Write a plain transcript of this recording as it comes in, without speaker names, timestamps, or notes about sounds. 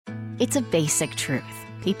It's a basic truth.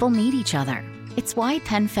 People need each other. It's why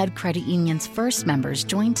PenFed Credit Union's first members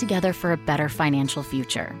joined together for a better financial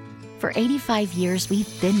future. For 85 years, we've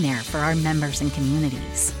been there for our members and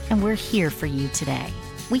communities, and we're here for you today.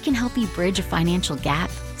 We can help you bridge a financial gap,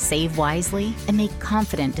 save wisely, and make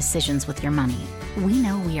confident decisions with your money. We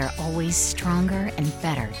know we are always stronger and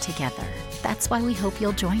better together. That's why we hope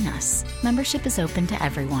you'll join us. Membership is open to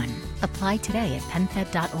everyone. Apply today at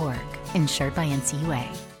penfed.org. Insured by NCUA.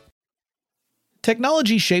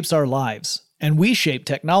 Technology shapes our lives, and we shape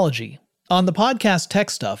technology. On the podcast Tech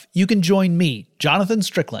Stuff, you can join me, Jonathan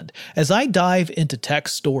Strickland, as I dive into tech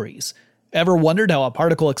stories. Ever wondered how a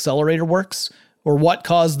particle accelerator works? Or what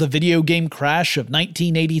caused the video game crash of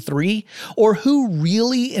 1983? Or who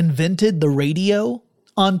really invented the radio?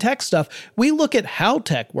 On Tech Stuff, we look at how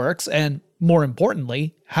tech works and, more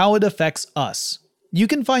importantly, how it affects us. You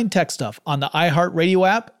can find Tech Stuff on the iHeartRadio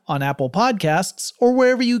app, on Apple Podcasts, or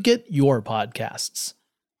wherever you get your podcasts.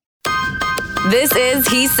 This is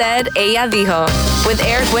He Said, Ella Dijo, with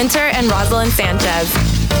Eric Winter and Rosalind Sanchez.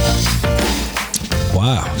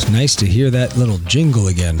 Wow, it's nice to hear that little jingle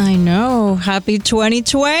again. I know. Happy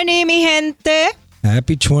 2020, mi gente.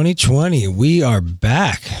 Happy 2020. We are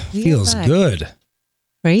back. Feels good.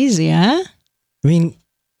 Crazy, huh? I mean,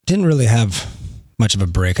 didn't really have much of a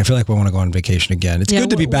break. I feel like we want to go on vacation again. It's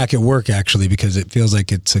good to be back at work, actually, because it feels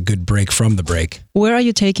like it's a good break from the break. Where are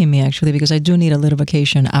you taking me, actually? Because I do need a little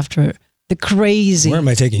vacation after the crazy. Where am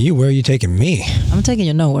I taking you? Where are you taking me? I'm taking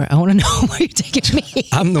you nowhere. I want to know where you're taking me.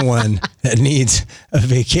 I'm the one that needs a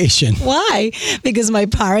vacation. Why? Because my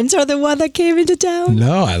parents are the one that came into town?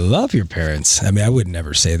 No, I love your parents. I mean, I would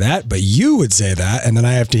never say that, but you would say that, and then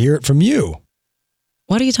I have to hear it from you.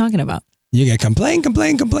 What are you talking about? You get complain.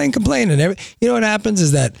 And you know what happens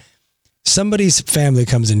is that somebody's family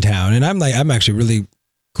comes in town, and I'm actually really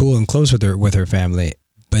cool and close with her family,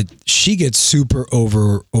 but she gets super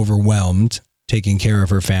overwhelmed taking care of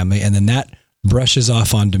her family, and then that brushes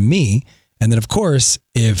off onto me. And then, of course,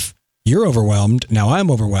 if you're overwhelmed, now I'm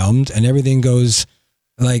overwhelmed, and everything goes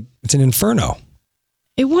like it's an inferno.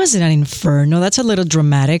 It wasn't an inferno. That's a little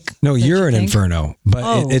dramatic. No, you're an inferno,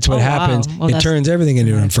 but it's what happens. Wow. Well, it turns everything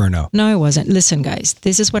into an inferno. No, it wasn't. Listen, guys,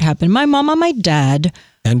 this is what happened. My mom and my dad.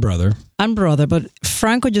 And brother, but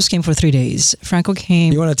Franco just came for 3 days. Franco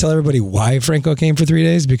came. You want to tell everybody why Franco came for 3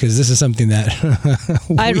 days? Because this is something that...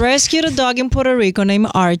 I rescued a dog in Puerto Rico named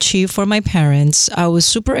Archie for my parents. I was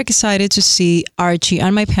super excited to see Archie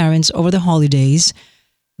and my parents over the holidays.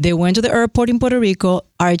 They went to the airport in Puerto Rico.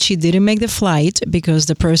 Archie didn't make the flight because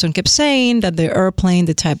the person kept saying that the airplane,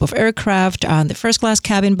 the type of aircraft, and the first class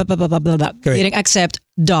cabin, blah, blah, blah, blah, blah, blah, didn't accept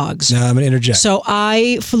dogs. Now I'm going to interject. So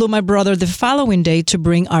I flew my brother the following day to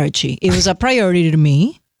bring Archie. It was a priority to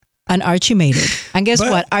me, and Archie made it. And guess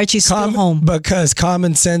what? Archie's still home. Because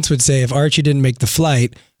common sense would say if Archie didn't make the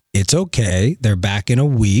flight, it's okay. They're back in a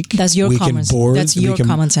week. That's your common sense. That's your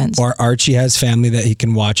common sense. Or Archie has family that he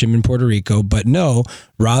can watch him in Puerto Rico. But no,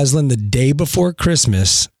 Rosalind, the day before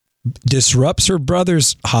Christmas, disrupts her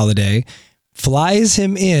brother's holiday, flies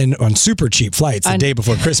him in on super cheap flights the day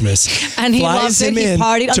before Christmas. And he loved it. He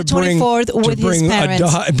partied on the 24th with his parents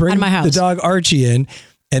at my house. The dog Archie in.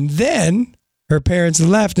 And then her parents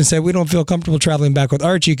left and said, we don't feel comfortable traveling back with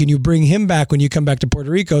Archie. Can you bring him back when you come back to Puerto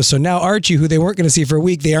Rico? So now Archie, who they weren't going to see for a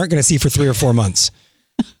week, they aren't going to see for 3 or 4 months.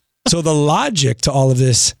 So the logic to all of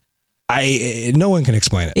this, no one can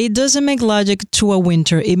explain it. It doesn't make logic to a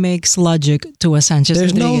Winter. It makes logic to a Sanchez.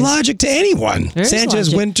 There's Rodriguez. no logic to anyone.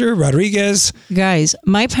 Sanchez, Winter, Rodriguez. Guys,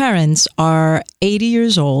 my parents are 80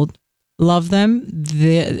 years old. Love them.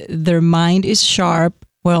 Their mind is sharp.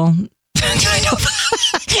 Well, kind of.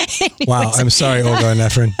 Wow, I'm sorry, Olga and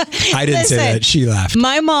Efren. I didn't say that. She laughed.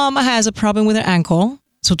 My mom has a problem with her ankle,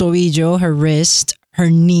 su tobillo, her wrist, her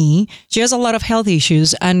knee. She has a lot of health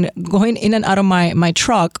issues, and going in and out of my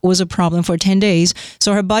truck was a problem for 10 days.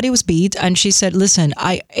 So her body was beat, and she said, listen,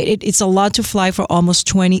 it's a lot to fly for almost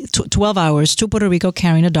 12 hours to Puerto Rico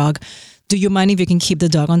carrying a dog. Do you mind if you can keep the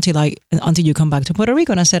dog until you come back to Puerto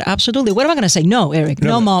Rico? And I said, absolutely. What am I going to say? No, Eric.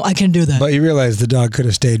 No, Mom, I can do that. But you realize the dog could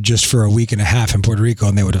have stayed just for a week and a half in Puerto Rico,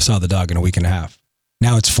 and they would have saw the dog in a week and a half.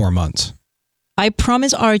 Now it's 4 months. I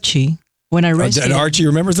promised Archie when I rescued him. And Archie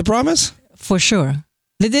remembers the promise? For sure.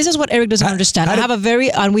 This is what Eric doesn't understand. I have a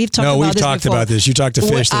very, and we've talked about this. You talked to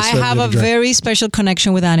fish. I have a very special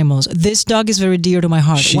connection with animals. This dog is very dear to my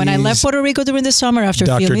heart. When I left Puerto Rico during the summer after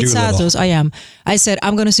filming Santos, I said,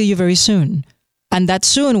 I'm going to see you very soon. And that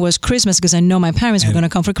soon was Christmas because I know my parents were going to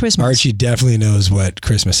come for Christmas. Archie definitely knows what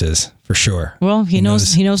Christmas is, for sure. Well, he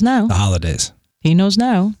knows now. The holidays. He knows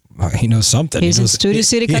now. he knows something. He's in Studio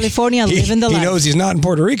City, California, living the life. He knows he's not in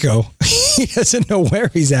Puerto Rico. He doesn't know where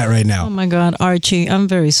he's at right now. Oh my God, Archie, I'm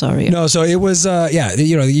very sorry. No, so it was,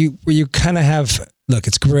 you kind of have, look,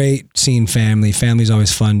 it's great seeing family. Family's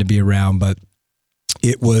always fun to be around, but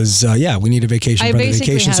it was, we need a vacation from the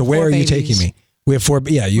vacation. So where are you taking me? We have 4,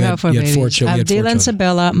 you had 4 children. Abdil and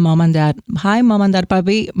Sabella, mom and dad. Hi, mom and dad,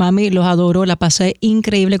 papi, mami, los adoro, la pasé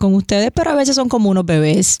increíble con ustedes, pero a veces son como unos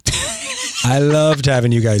bebés. I loved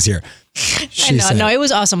having you guys here. No, it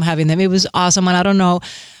was awesome having them. It was awesome, and I don't know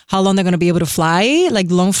how long they're going to be able to fly, like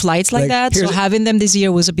long flights like that. So having them this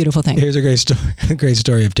year was a beautiful thing. Here's a great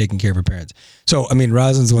story of taking care of her parents. So, I mean,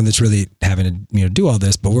 Rosalind's the one that's really having to, do all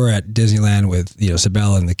this, but we're at Disneyland with,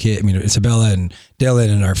 Sabella and the kid, Sabella and Dylan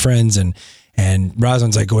and our friends, and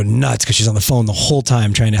Rosalind's like going nuts because she's on the phone the whole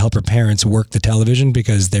time trying to help her parents work the television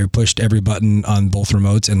because they pushed every button on both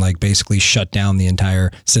remotes and like basically shut down the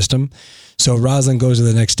entire system. So Rosalind goes to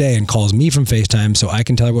the next day and calls me from FaceTime so I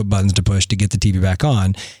can tell her what buttons to push to get the TV back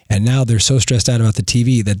on. And now they're so stressed out about the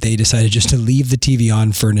TV that they decided just to leave the TV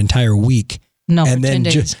on for an entire week. No, and for then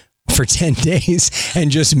 10 days. For 10 days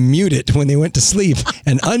and just mute it when they went to sleep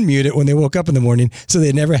and unmute it when they woke up in the morning so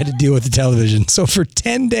they never had to deal with the television. So for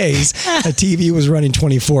 10 days, a TV was running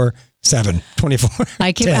 24/7, 24.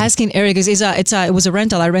 I keep asking Eric, it was a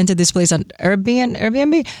rental. I rented this place on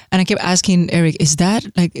Airbnb, and I kept asking Eric, is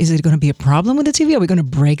it going to be a problem with the TV? Are we going to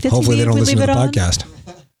break the Hopefully TV? Hopefully they don't listen to the on? podcast.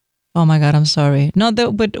 Oh my God, I'm sorry. No,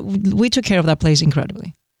 but we took care of that place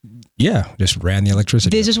incredibly. Yeah, just ran the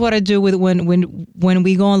electricity. This is what I do with when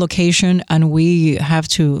we go on location and we have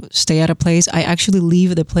to stay at a place. I actually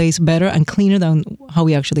leave the place better and cleaner than how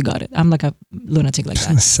we actually got it. I'm like a lunatic like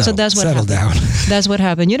that. So that's what happened. Settle down. That's what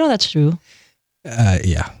happened. That's true.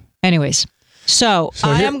 Yeah. Anyways, so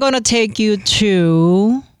I am going to take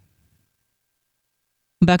you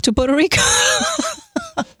back to Puerto Rico.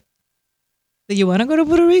 Do you want to go to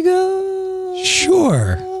Puerto Rico?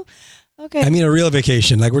 Sure. Okay. I mean, a real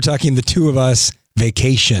vacation. Like we're talking the two of us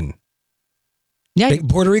vacation. Yeah.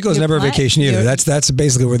 Puerto Rico is never a vacation either. That's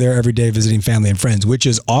basically we're there every day visiting family and friends, which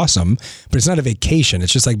is awesome, but it's not a vacation.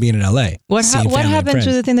 It's just like being in LA. What happened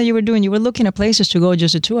to the thing that you were doing? You were looking at places to go,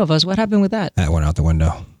 just the two of us. What happened with that? That went out the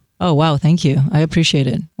window. Oh, wow. Thank you. I appreciate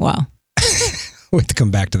it. Wow. We have to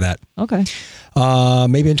come back to that. Okay.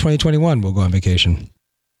 Maybe in 2021, we'll go on vacation.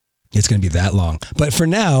 It's going to be that long. But for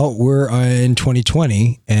now, we're in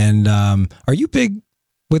 2020. And are you big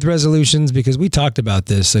with resolutions? Because we talked about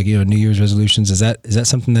this, like, New Year's resolutions. Is that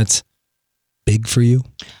something that's big for you?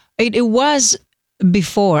 It was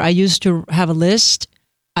before. I used to have a list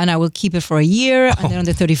and I will keep it for a year. And then on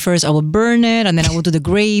the 31st, I will burn it. And then I will do the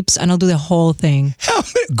grapes and I'll do the whole thing. How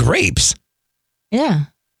many grapes? Yeah.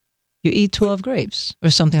 You eat 12 grapes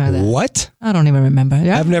or something like that. What? I don't even remember.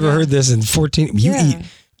 Yeah? I've never heard this in 14. You eat...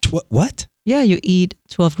 What? Yeah, you eat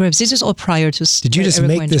 12 grapes. This is all prior to... Did you just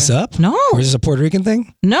make this up? No. Or is this a Puerto Rican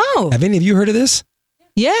thing? No. Have any of you heard of this?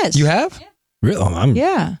 Yes. You have? Yeah. Really?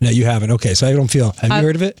 Yeah. No, you haven't. Okay, so I don't feel... Have you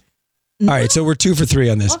heard of it? No. All right, so we're 2 for 3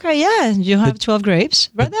 on this. Okay, yeah. You have 12 grapes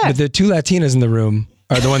right there. But the 2 Latinas in the room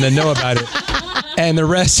are the one that know about it. And the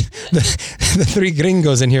rest, the 3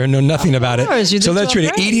 gringos in here know nothing about it. So let's read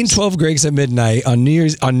it. Eating 12 grapes at midnight on New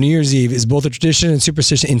Year's Eve is both a tradition and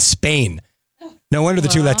superstition in Spain. No wonder the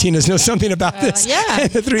 2 Latinas know something about this. Yeah.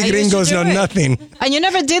 The 3 gringos know nothing. And you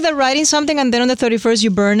never did the writing something and then on the 31st you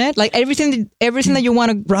burn it? Like everything that you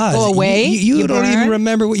want to go away? You don't even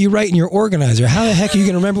remember what you write in your organizer. How the heck are you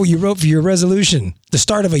going to remember what you wrote for your resolution? The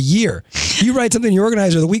start of a year. You write something in your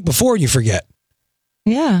organizer the week before and you forget.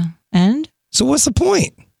 Yeah. And? So what's the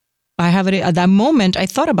point? I have it at that moment. I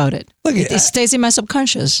thought about it. Look, it stays in my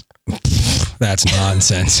subconscious. That's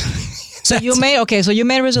nonsense. So you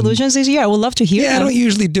made resolutions this year. I would love to hear. Yeah, them. I don't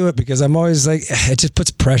usually do it because I'm always like, it just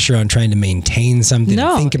puts pressure on trying to maintain something.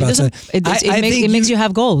 No, think about something. It makes you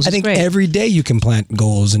have goals. I think every day you can plant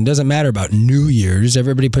goals, and it doesn't matter about New Year's.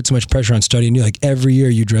 Everybody puts so much pressure on studying new. Like every year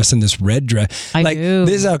you dress in this red dress. I do.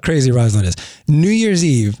 This is how crazy Rosalind is. New Year's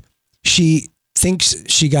Eve, she thinks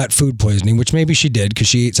she got food poisoning, which maybe she did because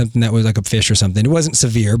she ate something that was like a fish or something. It wasn't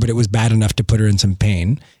severe, but it was bad enough to put her in some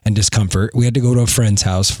pain and discomfort. We had to go to a friend's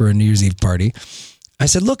house for a New Year's Eve party. I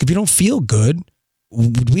said, look, if you don't feel good,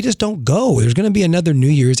 we just don't go. There's going to be another New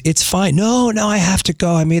Year's. It's fine. No, I have to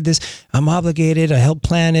go. I made this. I'm obligated. I helped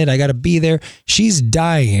plan it. I got to be there. She's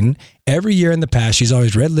dying. Every year in the past, she's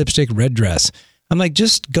always red lipstick, red dress. I'm like,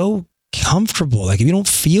 just go comfortable. Like if you don't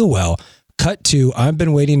feel well, cut to, I've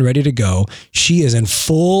been waiting, ready to go. She is in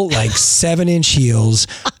full, 7-inch heels,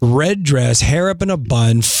 red dress, hair up in a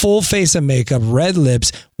bun, full face of makeup, red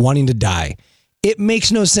lips, wanting to die. It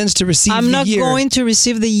makes no sense to receive the year. I'm not going to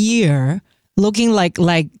receive the year looking like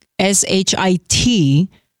SHIT.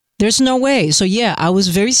 There's no way. So yeah, I was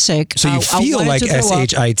very sick. So you feel wanted like to throw up.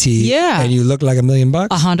 SHIT, Yeah. and you look like $1 million?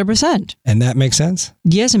 100%. And that makes sense?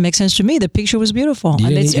 Yes, it makes sense to me. The picture was beautiful. You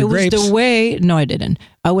And didn't eat your it was grapes? the way. No, I didn't.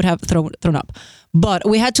 I would have thrown up. But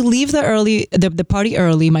we had to leave the party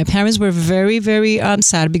early. My parents were very, very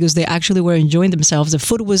sad because they actually were enjoying themselves. The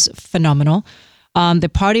food was phenomenal.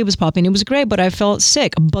 The party was popping. It was great, but I felt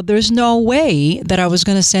sick. But there's no way that I was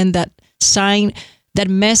going to send that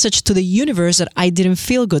message to the universe that I didn't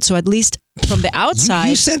feel good. So at least from the outside,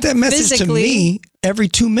 You sent that message to physically- me every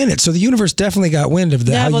 2 minutes. So the universe definitely got wind of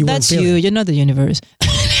Yeah, how but you weren't that's feeling. you. You're not the universe.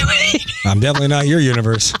 I'm definitely not your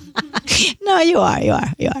universe. No, you are.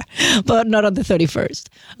 But not on the 31st.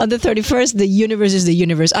 On the 31st, the universe is the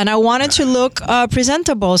universe. And I wanted to look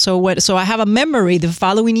presentable. So I have a memory the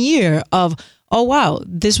following year of, oh, wow,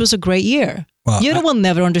 this was a great year. Well, You will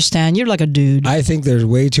never understand. You're like a dude. I think there's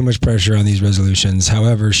way too much pressure on these resolutions.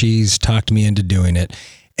 However, she's talked me into doing it.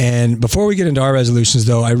 And before we get into our resolutions,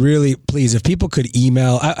 though, I really, please, if people could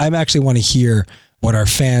email, I actually want to hear what our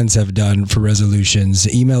fans have done for resolutions.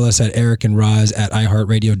 Email us at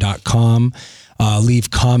ericandroz@iheartradio.com.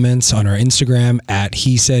 Leave comments on our Instagram at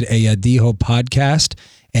He Said Ella Dijo podcast.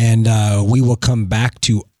 And we will come back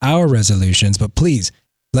to our resolutions. But please,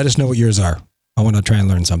 let us know what yours are. I want to try and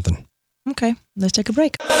learn something. Okay, let's take a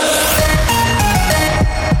break.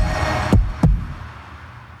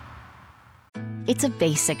 It's a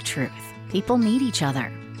basic truth. People need each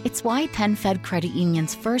other. It's why PenFed Credit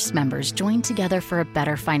Union's first members joined together for a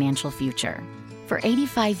better financial future. For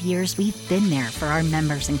 85 years, we've been there for our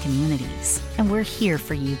members and communities, and we're here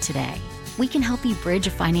for you today. We can help you bridge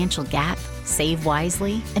a financial gap, save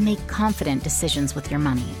wisely, and make confident decisions with your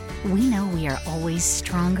money. We know we are always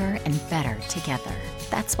stronger and better together.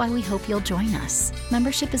 That's why we hope you'll join us.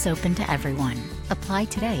 Membership is open to everyone. Apply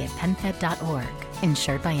today at penfed.org.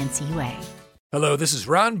 Insured by NCUA. Hello, this is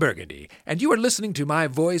Ron Burgundy, and you are listening to my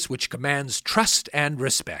voice, which commands trust and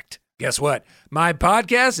respect. Guess what? My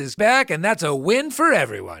podcast is back, and that's a win for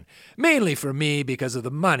everyone. Mainly for me because of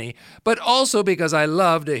the money, but also because I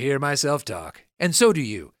love to hear myself talk. And so do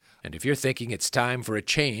you. And if you're thinking it's time for a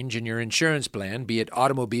change in your insurance plan, be it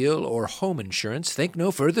automobile or home insurance, think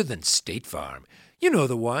no further than State Farm. You know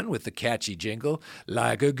the one with the catchy jingle,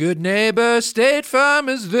 like a good neighbor, State Farm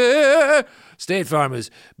is there. State Farm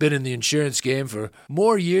has been in the insurance game for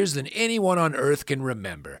more years than anyone on earth can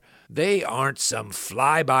remember. They aren't some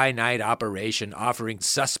fly-by-night operation offering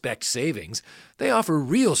suspect savings. They offer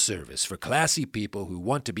real service for classy people who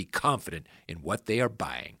want to be confident in what they are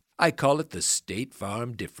buying. I call it the State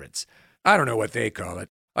Farm difference. I don't know what they call it.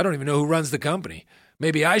 I don't even know who runs the company.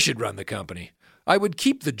 Maybe I should run the company. I would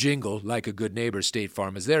keep the jingle, like a good neighbor, State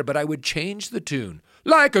Farm is there, but I would change the tune.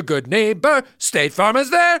 Like a good neighbor, State Farm is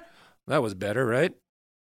there. That was better, right?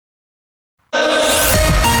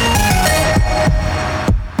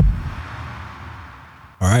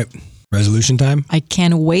 All right. Resolution time. I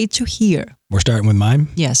can't wait to hear. We're starting with mine.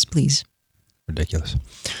 Yes, please. Ridiculous.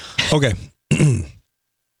 Okay.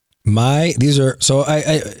 I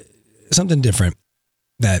something different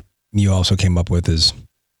that you also came up with is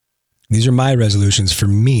these are my resolutions for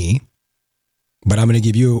me, but I'm going to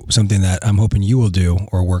give you something that I'm hoping you will do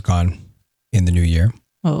or work on in the new year.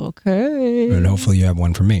 Okay. And hopefully you have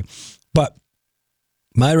one for me. But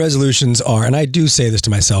my resolutions are, and I do say this to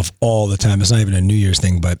myself all the time, it's not even a New Year's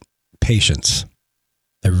thing, but patience.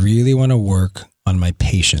 I really want to work on my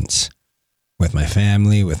patience with my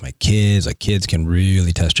family, with my kids. Like kids can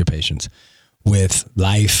really test your patience with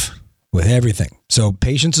life, with everything. So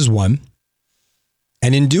patience is one.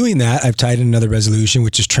 And in doing that, I've tied in another resolution,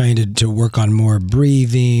 which is trying to work on more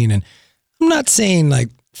breathing. And I'm not saying like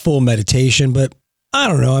full meditation, but I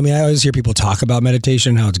don't know. I mean, I always hear people talk about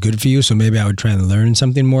meditation and how it's good for you. So maybe I would try and learn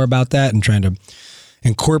something more about that and trying to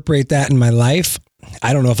incorporate that in my life.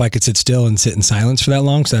 I don't know if I could sit still and sit in silence for that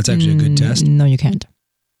long. So that's actually a good test. No, you can't.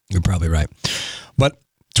 You're probably right. But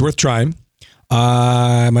it's worth trying.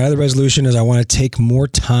 My other resolution is I want to take more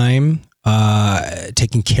time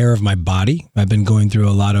taking care of my body. I've been going through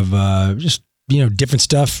a lot of different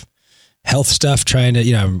stuff, health stuff, trying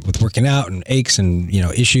to, with working out and aches and,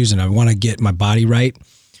 issues. And I want to get my body right.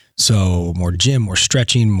 So more gym, more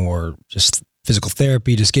stretching, more just physical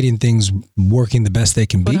therapy, just getting things working the best they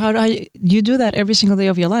can be. But how you do that every single day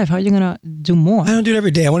of your life? How are you going to do more? I don't do it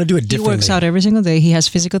every day. I want to do it He differently. works out every single day. He has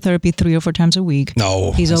physical therapy 3 or 4 times a week.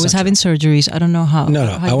 No. He's that's always not having surgeries. I don't know how. No,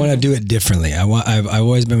 How I you want to do do it differently. I've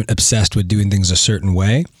always been obsessed with doing things a certain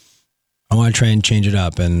way. I want to try and change it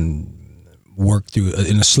up and work through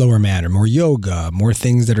in a slower manner, more yoga, more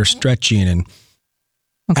things that are stretching and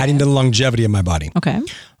adding to the longevity of my body. Okay.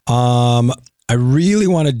 I really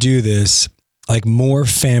want to do this, like more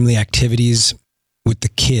family activities with the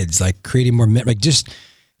kids, like creating more, like just,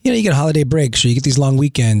 you get a holiday break, so you get these long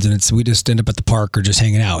weekends, and we just end up at the park or just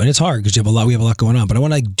hanging out, and it's hard because we have a lot going on. But I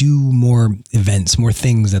want to like do more events, more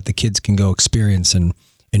things that the kids can go experience and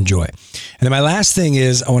enjoy. And then my last thing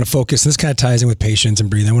is I want to focus. And this kind of ties in with patience and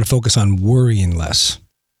breathing. I want to focus on worrying less.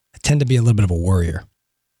 I tend to be a little bit of a worrier.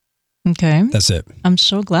 Okay. That's it. I'm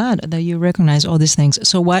so glad that you recognize all these things.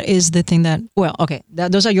 So what is the thing that,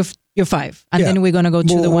 those are your 5. And then we're going to go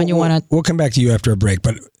to the one you want to. We'll come back to you after a break.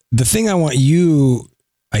 But the thing I want you,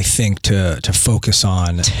 I think, to focus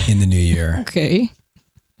on in the new year. Okay.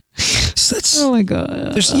 Oh my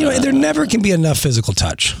God. There never can be enough physical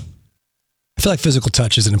touch. I feel like physical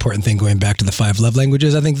touch is an important thing going back to the 5 love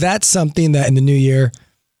languages. I think that's something that in the new year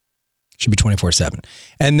should be 24/7.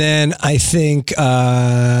 And then I think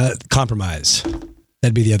compromise.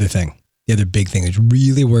 That'd be the other thing. The other big thing is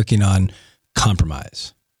really working on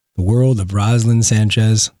compromise. The world of Rosalind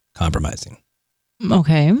Sanchez compromising.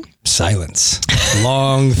 Okay. Silence.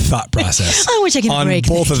 Long thought process. We're taking a break.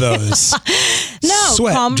 On both of those. No,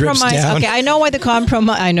 Sweat compromise. drips down. Okay, I know why the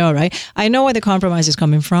compromise. I know, right? I know where the compromise is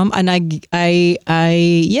coming from, and I'm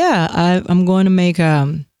going to make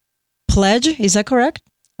a pledge. Is that correct?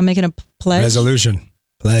 I'm making a pledge. Resolution.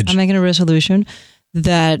 Pledge. I'm making a resolution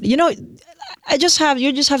that you just have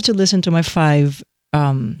to listen to my 5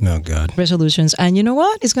 oh God. resolutions, and you know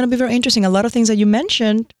what? It's going to be very interesting. A lot of things that you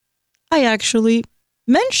mentioned, I actually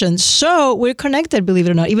mentioned. So we're connected, believe it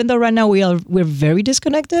or not. Even though right now we're very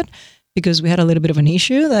disconnected because we had a little bit of an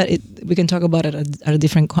issue that we can talk about it at a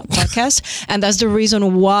different podcast, and that's the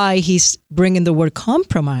reason why he's bringing the word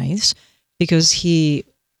compromise, because he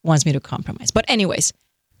wants me to compromise. But anyways.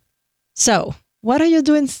 So, what are you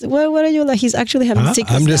doing? What are you like? He's actually having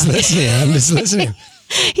secrets. I'm just listening.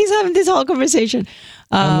 He's having this whole conversation.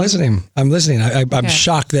 I'm listening. I'm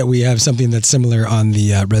shocked that we have something that's similar on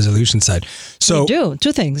the resolution side. So we do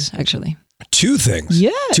 2 things, actually. 2 things?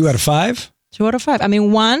 Yeah. 2 out of 5? 2 out of 5. I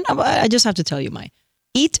mean, 1, I just have to tell you mine.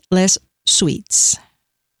 Eat less sweets.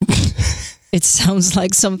 It sounds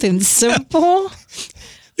like something simple.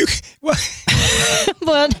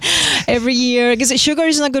 But every year, because sugar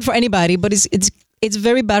is not good for anybody, but it's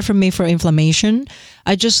very bad for me for inflammation.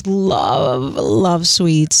 I just love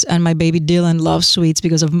sweets, and my baby Dylan loves sweets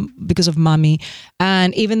because of mommy.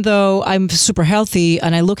 And even though I'm super healthy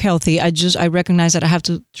and I look healthy, I recognize that I have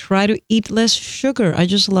to try to eat less sugar. I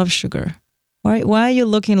just love sugar. Why are you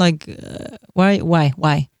looking like? Why?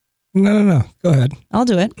 No. Go ahead. I'll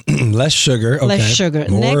do it. Less sugar. Okay. Less sugar.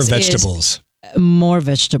 More Next vegetables. More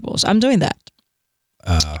vegetables. I'm doing that.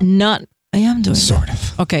 I am doing sort that.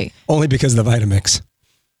 of. Okay. Only because of the Vitamix.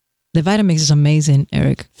 The Vitamix is amazing,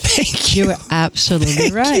 Eric. Thank you. You are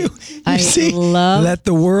absolutely right. Let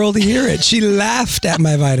the world hear it. She laughed at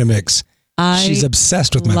my Vitamix. She's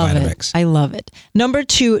obsessed with my Vitamix. I love it. Number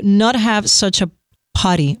 2, not have such a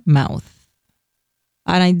potty mouth.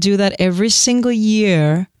 And I do that every single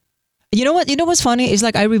year. You know what? You know what's funny? It's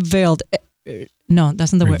like I rebelled. No,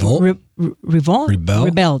 that's not the word. Rebelled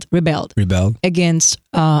against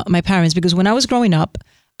my parents, because when I was growing up,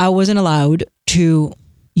 I wasn't allowed to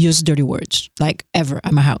use dirty words, like ever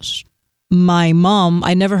at my house. My mom,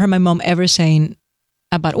 I never heard my mom ever saying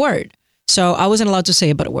a bad word. So I wasn't allowed to say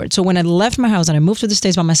a bad word. So when I left my house and I moved to the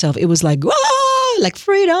States by myself, it was like, whoa, like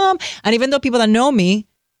freedom. And even though people that know me,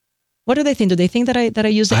 what do they think? Do they think that I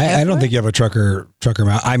use the F I don't word? think you have a trucker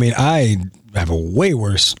mouth. I mean, I have a way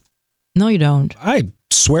worse. No, you don't. I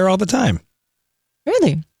swear all the time.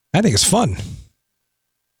 Really? I think it's fun.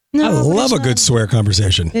 No, I love a good swear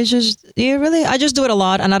conversation. It's just, I just do it a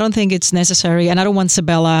lot, and I don't think it's necessary, and I don't want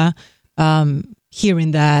Sabella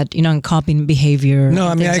hearing that, and copying behavior. No,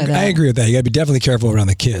 I mean, I agree with that. You got to be definitely careful around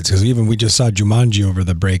the kids, because we just saw Jumanji over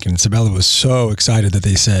the break, and Sabella was so excited that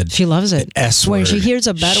they said she loves it. The S word. When she hears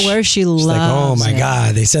a bad word, she loves it. Like, oh my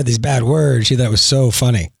God, they said these bad words. She thought it was so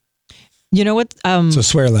funny. You know what? So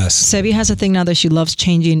swear less. Sebi has a thing now that she loves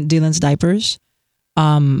changing Dylan's diapers.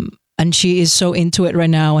 And she is so into it right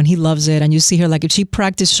now, and he loves it. And you see her, like, if she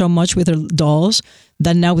practiced so much with her dolls,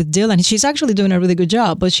 that now with Dylan, she's actually doing a really good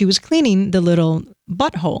job. But she was cleaning the little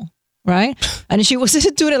butthole, right? And she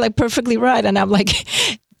wasn't doing it like perfectly right. And I'm like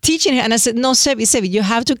teaching her, and I said, no, Sebi, you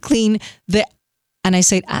have to clean and I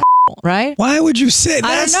said, right? Why would you say that?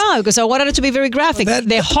 I don't know, because I wanted it to be very graphic.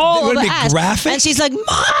 The whole of the ass. Graphic? And she's like,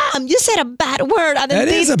 Mom, you said a bad word. And then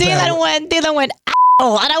Dylan went, and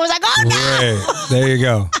I was like, oh no. Right. There you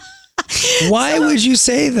go. Why would you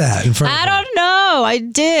say that in front of her? I don't know. I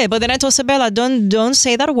did. But then I told Sabella, don't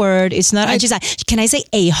say that word. It's not. And she's like, can I say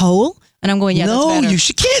a-hole? And I'm going, yeah, no, that's better.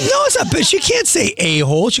 she can't. No, it's not. But she can't say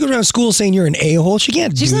a-hole. She goes around school saying you're an a-hole. She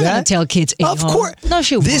can't She's do not that. going to tell kids a-hole. Of course. No,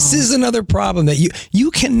 she won't. This is another problem that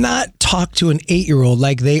you cannot talk to an 8-year-old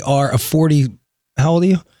like they are a 40. How old are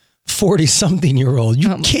you? 40-something-year-old.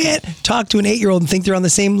 You can't talk to an 8-year-old and think they're on the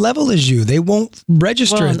same level as you. They won't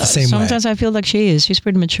register it the same way. Sometimes I feel like she is. She's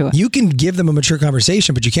pretty mature. You can give them a mature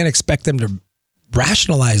conversation, but you can't expect them to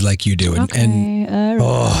rationalize like you do.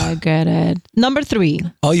 I get it. Number 3.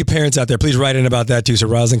 All you parents out there, please write in about that too so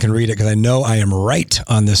Rosalind can read it because I know I am right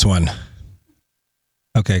on this one.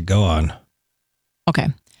 Okay, go on. Okay.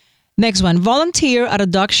 Next one. Volunteer at a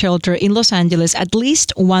dog shelter in Los Angeles at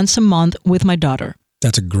least once a month with my daughter.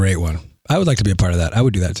 That's a great one. I would like to be a part of that. I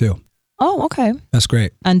would do that too. Oh, okay. That's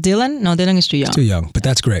great. And Dylan? No, Dylan is too young. It's too young, but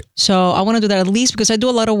that's great. So I want to do that at least because I do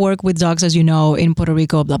a lot of work with dogs, as you know, in Puerto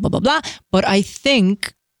Rico, blah, blah, blah, blah. But I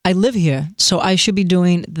think I live here, so I should be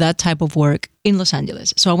doing that type of work in Los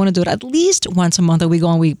Angeles. So I want to do it at least once a month that we go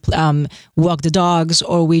and we walk the dogs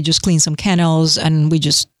or we just clean some kennels and we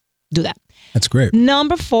just do that. That's great.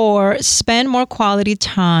 Number 4, spend more quality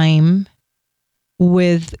time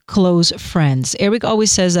with close friends. Eric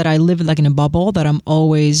always says that I live like in a bubble, that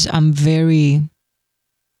I'm very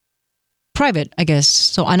private, I guess.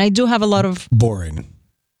 So, and I do have a lot of... Boring.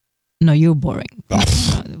 No, you're boring.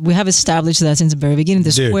 We have established that since the very beginning.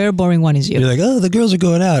 The square boring one is you. You're like, oh, the girls are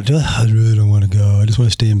going out. I really don't want to go. I just want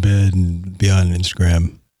to stay in bed and be on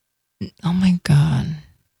Instagram. Oh my God.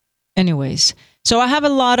 Anyways, so I have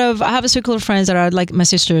a circle of friends that are like my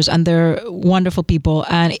sisters and they're wonderful people.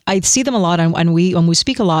 And I see them a lot and we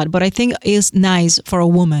speak a lot, but I think it's nice for a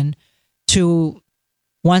woman to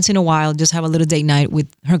once in a while just have a little date night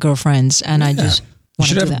with her girlfriends. And I just you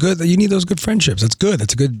should have that. you need those good friendships. That's good.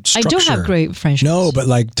 That's a good structure. I do have great friendships. No, but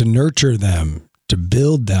like to nurture them, to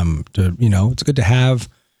build them, it's good to have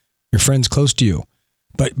your friends close to you.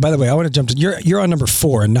 But by the way, I want to jump to you're on number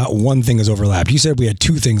 4 and not one thing is overlapped. You said we had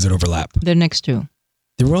 2 things that overlap. They're next to.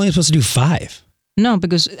 They were only supposed to do 5. No,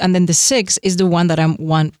 and then the 6 is the one that I'm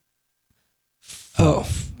one. Oh,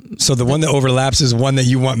 so the one that overlaps is one that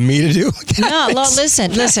you want me to do?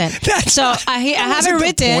 Listen. So I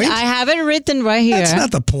haven't written right here. That's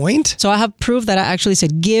not the point. So I have proof that I actually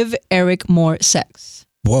said, give Eric more sex.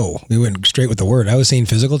 Whoa, we went straight with the word. I was saying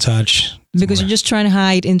physical touch. Because you're just trying to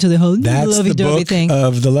hide into the whole lovey-dovey thing.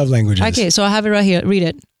 Of the love languages. Okay, so I have it right here. Read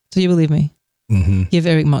it so you believe me. Mm-hmm. Give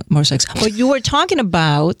Eric more sex. But you were talking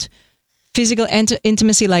about physical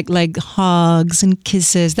intimacy, like hugs and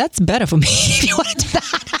kisses. That's better for me if you want to do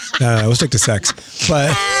that. No, we'll stick to sex.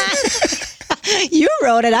 But you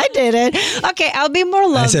wrote it. I did it. Okay, I'll be more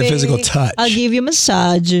loving. I said physical touch. I'll give you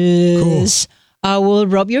massages. Cool. I will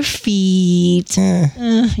rub your feet.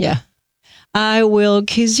 Yeah. I will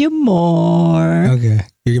kiss you more. Okay.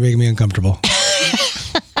 You're making me uncomfortable.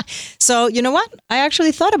 So, you know what? I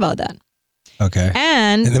actually thought about that. Okay.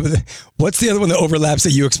 And what's the other one that overlaps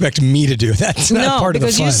that you expect me to do? That's not part of the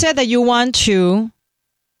fun. because you said that you want to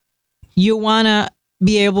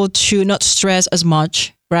be able to not stress as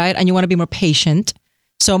much, right? And you want to be more patient.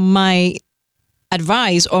 So my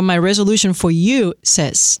advice or my resolution for you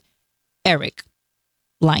says, Eric,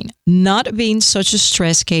 not being such a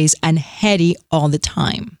stress case and heady all the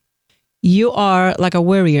time. You are like a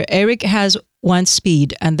warrior. Eric has one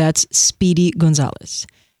speed, and that's Speedy Gonzalez.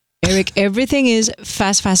 Eric, everything is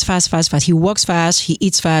fast. He walks fast, he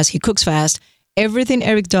eats fast, he cooks fast. Everything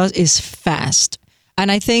Eric does is fast.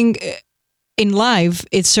 And I think in life,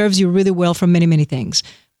 it serves you really well for many, many things.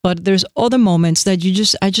 But there's other moments that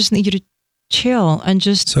I just need you to chill and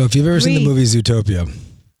just So if you've ever seen the movie Zootopia,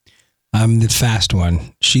 I'm the fast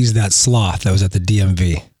one. She's that sloth that was at the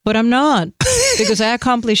DMV. But I'm not, because I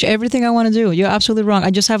accomplish everything I want to do. You're absolutely wrong.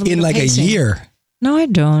 I just have a little pacing. A year. No, I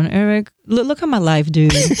don't, Eric. Look at my life,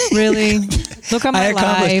 dude. Really? Look at my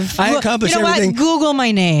life. I accomplished everything. What? Google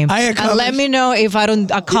my name and let me know if I don't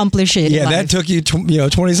accomplish it. Yeah, that took you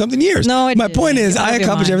 20-something years. No, my point is, I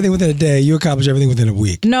accomplished everything within a day. You accomplished everything within a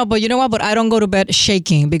week. No, but you know what? But I don't go to bed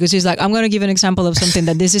shaking because he's like, I'm going to give an example of something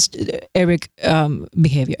that this is Eric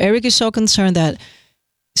behavior. Eric is so concerned that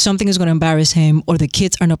something is going to embarrass him or the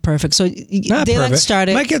kids are not perfect. So Dylan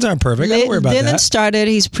started. My kids aren't perfect. Don't worry about that. Dylan started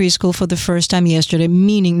his preschool for the first time yesterday,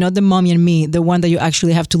 meaning not the mommy and me, the one that you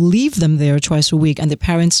actually have to leave them there twice a week and the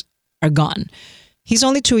parents are gone. He's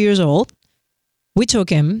only 2 years old. We took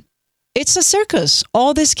him. It's a circus.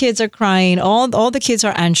 All these kids are crying. All the kids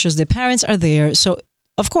are anxious. The parents are there. So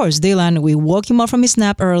of course, Dylan, we woke him up from his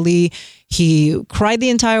nap early. He cried the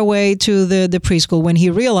entire way to the preschool when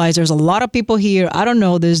he realized there's a lot of people here. I don't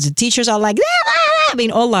know. The teachers are like,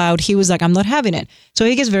 being all loud. He was like, I'm not having it. So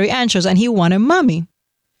he gets very anxious and he wanted mommy.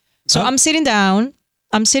 So I'm sitting down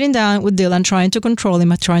I'm sitting down with Dylan, trying to control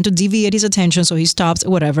him, trying to deviate his attention so he stops,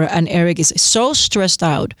 whatever. And Eric is so stressed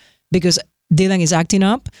out because Dylan is acting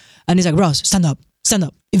up. And he's like, Ross, stand up. Stand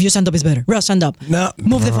up. If you stand up, it's better. Ross, stand up. No.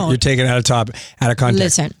 Move the phone. You're taking it out of context.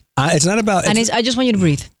 Listen. It's not about... I just want you to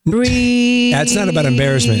breathe. Breathe. That's not about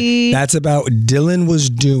embarrassment. That's about Dylan was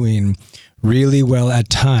doing really well at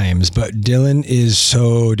times, but Dylan is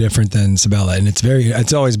so different than Sabella. And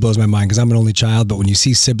it always blows my mind because I'm an only child, but when you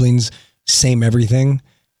see siblings, same everything,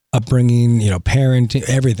 upbringing, parenting,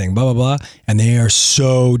 everything, blah, blah, blah. And they are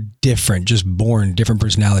so different, just born different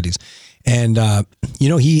personalities. And,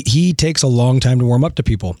 he takes a long time to warm up to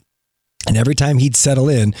people. And every time he'd settle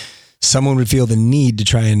in, someone would feel the need to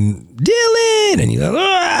try and Dylan, and he's like,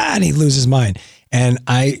 and he'd lose his mind. And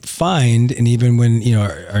I find, and even when,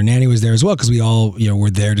 our nanny was there as well, because we all, were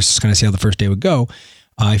there just to kind of see how the first day would go.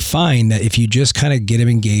 I find that if you just kind of get him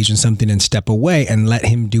engaged in something and step away and let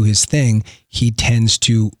him do his thing, he tends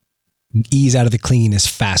to ease out of the cleanness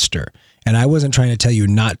faster. And I wasn't trying to tell you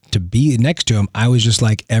not to be next to him. I was just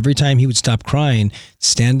like, every time he would stop crying,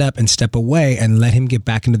 stand up and step away and let him get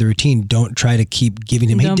back into the routine. Don't try to keep giving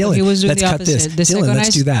him, hey, Dylan, let's cut this. Dylan,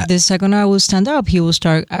 let's do that. The second I will stand up, he will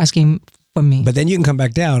start asking for me. But then you can come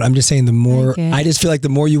back down. I'm just saying I just feel like the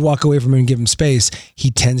more you walk away from him and give him space, he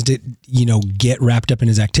tends to, get wrapped up in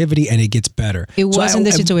his activity and it gets better. It wasn't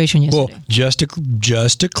the situation yesterday. Well, just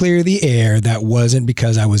to clear the air, that wasn't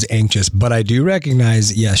because I was anxious, but I do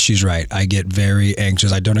recognize, yes, she's right. I get very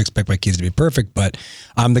anxious. I don't expect my kids to be perfect, but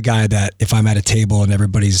I'm the guy that if I'm at a table and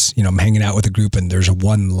everybody's, I'm hanging out with a group and there's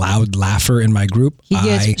one loud laugher in my group,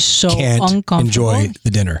 I can't enjoy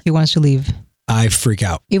the dinner. He wants to leave. I freak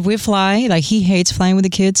out. If we fly, like he hates flying with the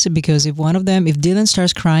kids because if Dylan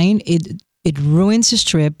starts crying, it ruins his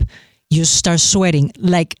trip. You start sweating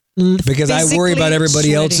because I worry about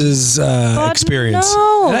everybody else's experience.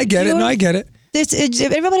 No, and I get it. No, I get it.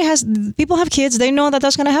 People have kids. They know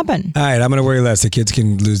that's going to happen. All right, I'm going to worry less. The kids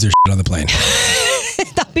can lose their shit on the plane.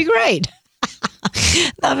 That'd be great.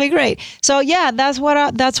 That'd be great. So yeah, that's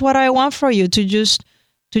what I want for you to just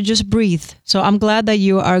breathe. So I'm glad that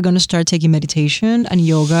you are going to start taking meditation and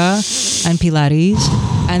yoga and Pilates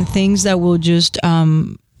and things that will just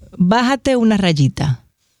bájate una rayita.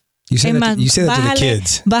 You say that to the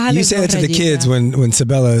kids. You say that to the kids when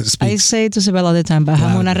Sabella speaks. I say it to Sabella all the time,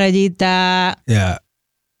 bájame una rayita. Yeah.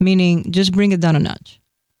 Meaning just bring it down a notch.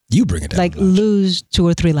 You bring it down like lose 2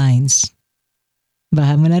 or 3 lines.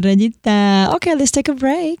 Bájame una rayita. Okay, let's take a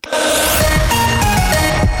break.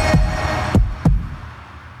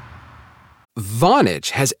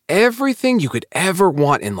 Vonage has everything you could ever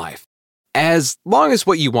want in life. As long as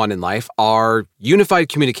what you want in life are unified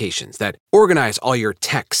communications that organize all your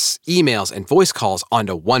texts, emails, and voice calls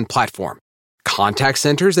onto one platform, contact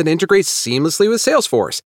centers that integrate seamlessly with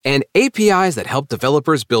Salesforce, and APIs that help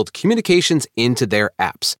developers build communications into their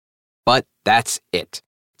apps. But that's it.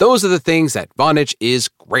 Those are the things that Vonage is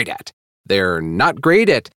great at. They're not great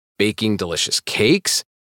at baking delicious cakes,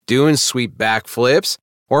 doing sweet backflips,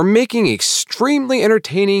 or making extremely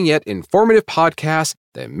entertaining yet informative podcasts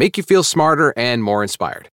that make you feel smarter and more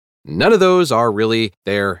inspired. None of those are really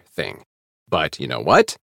their thing. But you know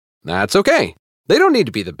what? That's okay. They don't need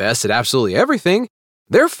to be the best at absolutely everything.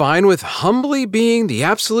 They're fine with humbly being the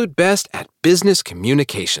absolute best at business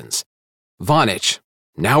communications. Vonage.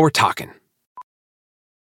 Now we're talking.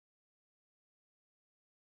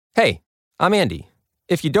 Hey, I'm Andy.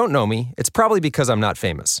 If you don't know me, it's probably because I'm not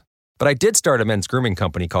famous. But I did start a men's grooming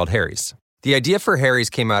company called Harry's. The idea for Harry's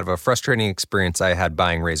came out of a frustrating experience I had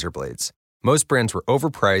buying razor blades. Most brands were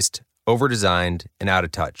overpriced, overdesigned, and out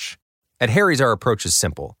of touch. At Harry's, our approach is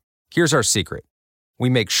simple. Here's our secret. We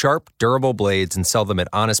make sharp, durable blades and sell them at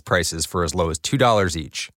honest prices for as low as $2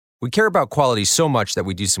 each. We care about quality so much that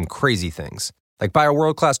we do some crazy things, like buy a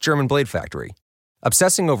world-class German blade factory.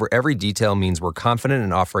 Obsessing over every detail means we're confident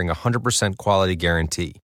in offering a 100% quality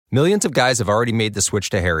guarantee. Millions of guys have already made the switch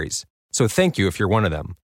to Harry's, so thank you if you're one of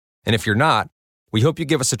them. And if you're not, we hope you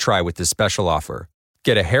give us a try with this special offer.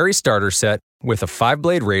 Get a Harry starter set with a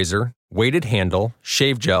 5-blade razor, weighted handle,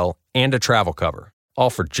 shave gel, and a travel cover. All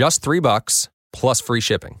for just $3 plus free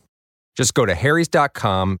shipping. Just go to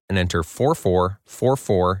harrys.com and enter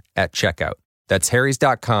 4444 at checkout. That's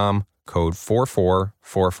harrys.com, code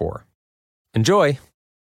 4444. Enjoy!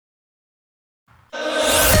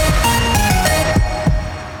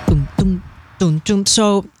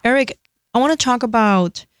 So, Eric, I want to talk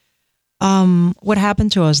about what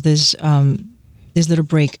happened to us this little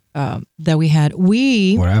break that we had.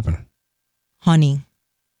 What happened? Honey.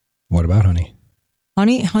 What about Honey?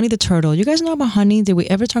 Honey the turtle. You guys know about Honey? Did we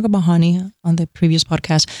ever talk about Honey on the previous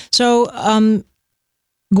podcast? So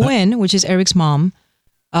Gwen, which is Eric's mom,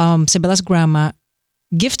 Sibella's grandma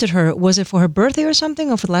gifted her. Was it for her birthday or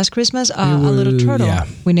something, or for last Christmas? A little turtle. Yeah.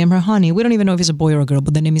 We named her Honey. We don't even know if it's a boy or a girl,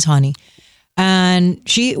 but the name is Honey. And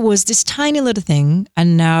she was this tiny little thing,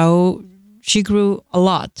 and now she grew a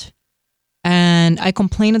lot. And I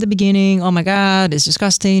complained at the beginning, oh my God, it's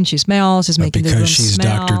disgusting. She smells. It's making the room because she's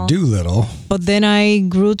smell. Dr. Doolittle. But then I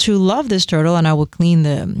grew to love this turtle, and I would clean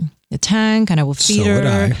the tank, and I would feed So would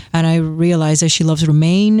her. I. And I realized that she loves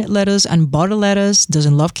romaine lettuce and butter lettuce,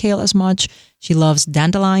 doesn't love kale as much. She loves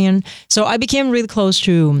dandelion. So I became really close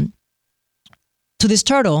to this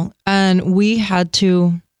turtle, and we had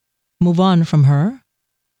to move on from her.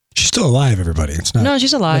 She's still alive, everybody. It's not. No,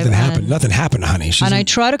 she's alive. Nothing happened. and- Nothing happened, honey. She's and I in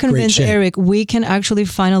try to great convince shape. Eric we can actually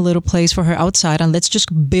find a little place for her outside, and let's just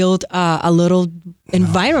build a little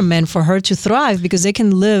environment for her to thrive, because they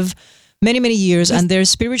can live many, many years, and they're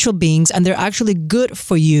spiritual beings, and they're actually good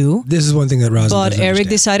for you. This is one thing that Rosalind But doesn't Eric understand.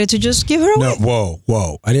 decided to just give her away. No,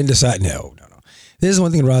 whoa. I didn't decide. No. This is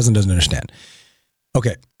one thing Rosalind doesn't understand.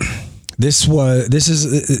 Okay.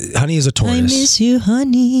 Honey is a I tortoise. miss you,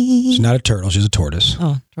 honey. She's not a turtle. She's a tortoise.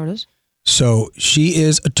 Oh, tortoise. So she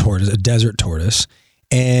is a tortoise, a desert tortoise.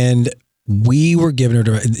 And we were giving her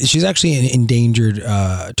to, she's actually an endangered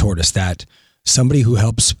tortoise that somebody who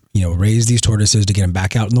helps, raise these tortoises to get them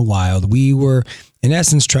back out in the wild. We were, in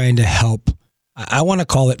essence, trying to help. I want to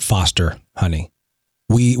call it foster Honey.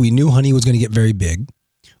 We knew Honey was going to get very big.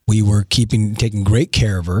 We were taking great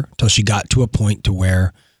care of her till she got to a point to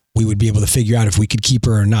where we would be able to figure out if we could keep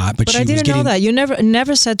her or not. But she I didn't know that. You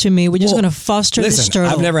never said to me, we're just going to foster this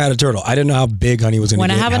turtle. I've never had a turtle. I didn't know how big Honey was going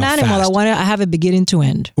to get. When I have an animal, I have it beginning to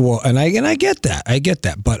end. Well, and I get that. I get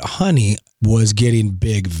that. But Honey was getting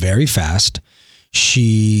big very fast.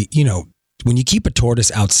 She, when you keep a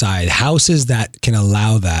tortoise outside, houses that can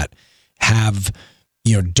allow that have,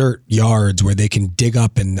 dirt yards where they can dig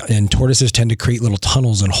up, and tortoises tend to create little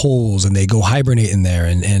tunnels and holes, and they go hibernate in there,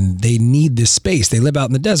 and they need this space. They live out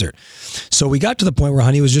in the desert. So we got to the point where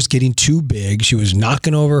Honey was just getting too big. She was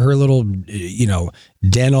knocking over her little,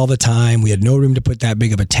 den all the time. We had no room to put that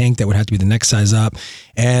big of a tank. That would have to be the next size up.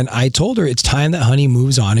 And I told her it's time that Honey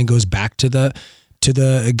moves on and goes back to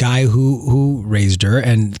the guy who raised her,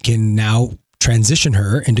 and can now transition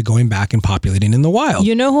her into going back and populating in the wild.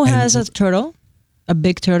 You know who has a turtle? A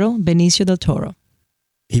big turtle? Benicio del Toro.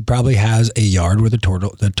 He probably has a yard where the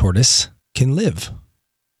tortoise can live.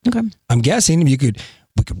 Okay. I'm guessing we could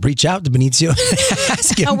reach out to Benicio and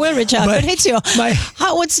ask him. I will reach out. But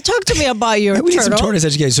Benicio, talk to me about your we need some turtle. tortoise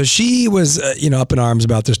education. So she was, up in arms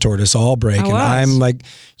about this tortoise all break. I And was. I'm like,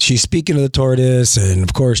 she's speaking to the tortoise, and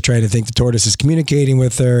of course trying to think the tortoise is communicating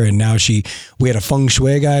with her. And now we had a feng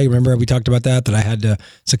shui guy. Remember we talked about that I had to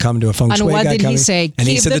succumb to a feng shui guy. And what did coming. he say? And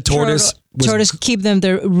he said the tortoise tortoise, keep them.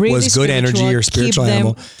 They're really was good energy or spiritual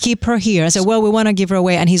animal. Keep her here. I said, well, we want to give her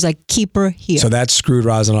away. And he's like, keep her here. So that screwed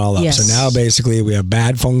Rosin all up. Yes. So now basically we have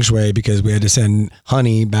bad feng shui because we had to send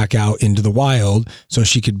Honey back out into the wild so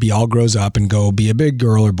she could be all grows up and go be a big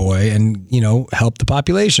girl or boy and, help the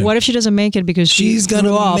population. What if she doesn't make it because She's gonna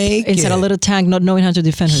grew up make inside it. a little tank, not knowing how to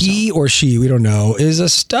defend herself? He or she, we don't know, is a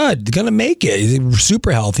stud. Going to make it. He's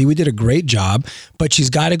super healthy. We did a great job, but she's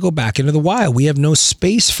got to go back into the wild. We have no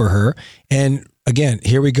space for her. And again,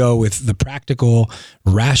 here we go with the practical,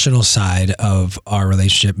 rational side of our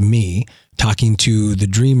relationship. Me talking to the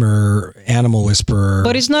dreamer, animal whisperer.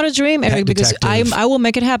 But it's not a dream, Eric, because detective. I will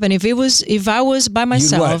make it happen. If I was by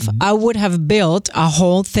myself, I would have built a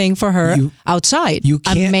whole thing for her outside. You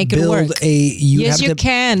can't and make it build work. Yes, you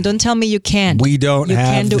can. Don't tell me you can't. We don't you have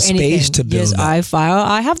can't do the anything. space to build Yes, that.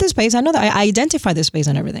 I have the space. I know that. I identify the space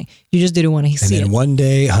and everything. You just didn't want to And see then it. one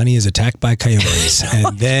day, Honey is attacked by coyotes.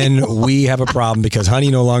 And then we have a problem because Honey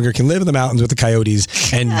no longer can live in the mountains with the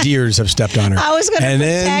coyotes, and deers have stepped on her. I was going to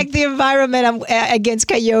protect the environment against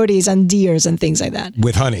coyotes and deers and things like that.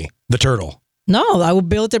 With Honey, the turtle. No, I would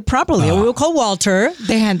build it properly. We will call Walter,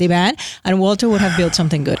 the handyman, and Walter would have built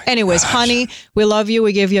something good. Anyways, Honey, we love you.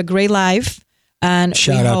 We gave you a great life. And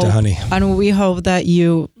Shout out to Honey. And we hope that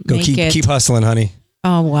you Go make it. keep hustling, Honey.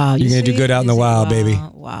 Oh, wow. You're going to do good out in the wild, baby.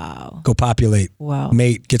 Wow. Go populate. Wow.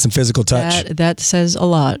 Mate, get some physical touch. That says a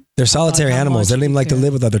lot. They're solitary how animals. They much don't even you like to care.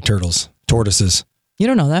 live with other tortoises. You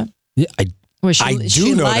don't know that? Yeah, Well, I do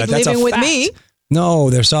she know liked that. That's a living with fact. me. No,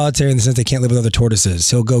 they're solitary in the sense they can't live with other tortoises.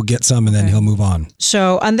 He'll go get some and then he'll move on.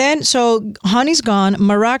 So Honey's gone.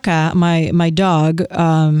 Maraca, my dog,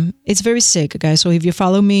 it's very sick, guys. So if you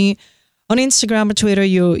follow me on Instagram or Twitter,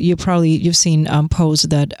 you've seen posts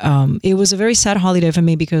that it was a very sad holiday for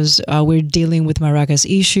me because we're dealing with Maraca's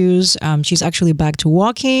issues. She's actually back to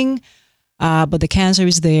walking. But the cancer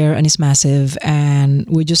is there and it's massive, and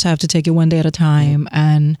we just have to take it one day at a time.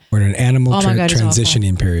 And we're in an animal God, it's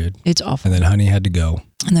transitioning period. It's awful. And then Honey had to go.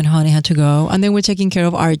 And then we're taking care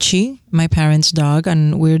of Archie, my parents' dog,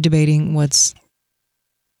 and we're debating what's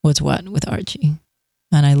what with Archie.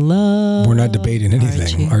 And I love We're not debating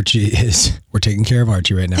anything. We're taking care of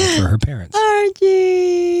Archie right now for her parents.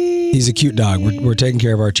 Archie! He's a cute dog. We're taking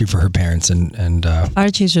care of Archie for her parents. And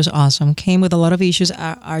Archie's just awesome. Came with a lot of issues.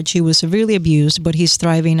 Archie was severely abused, but he's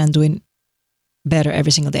thriving and doing better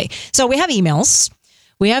every single day. So we have emails.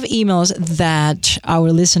 We have emails that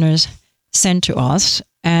our listeners sent to us.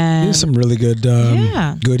 And there's some really good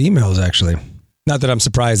good emails, actually. Not that I'm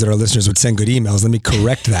surprised that our listeners would send good emails. Let me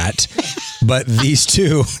correct that. But these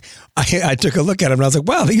two, I took a look at them and I was like,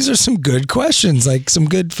 wow, these are some good questions, like some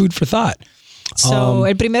good food for thought. So,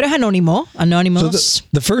 el primero es Anonymous. So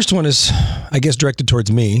the first one is, I guess, directed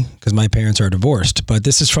towards me because my parents are divorced. But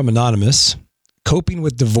this is from Anonymous. Coping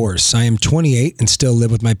with divorce. I am 28 and still live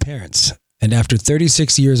with my parents. And after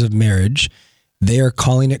 36 years of marriage, they are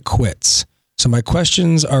calling it quits. So my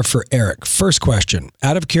questions are for Eric. First question,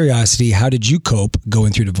 out of curiosity, how did you cope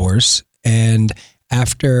going through divorce? And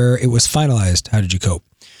after it was finalized, how did you cope?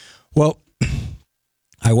 Well,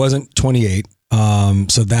 I wasn't 28.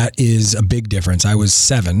 So that is a big difference. I was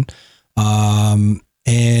 7. And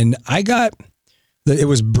it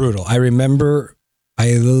was brutal. I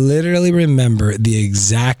literally remember the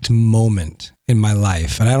exact moment in my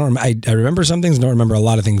life. And I remember some things, don't remember a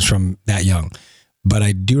lot of things from that young. But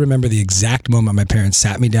I do remember the exact moment my parents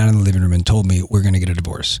sat me down in the living room and told me we're going to get a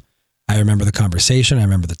divorce. I remember the conversation. I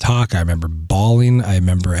remember the talk. I remember bawling. I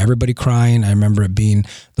remember everybody crying. I remember it being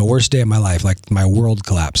the worst day of my life, like my world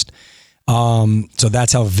collapsed. So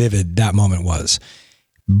that's how vivid that moment was.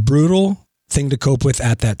 Brutal thing to cope with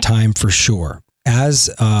at that time for sure.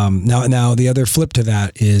 As now the other flip to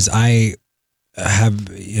that is I have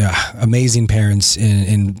amazing parents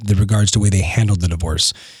in the regards to the way they handled the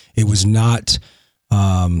divorce. It was not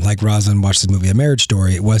like Rosalind watched this movie, A Marriage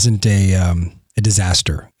Story. It wasn't a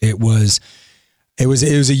disaster. It was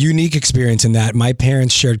a unique experience in that my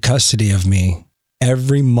parents shared custody of me.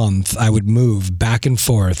 Every month I would move back and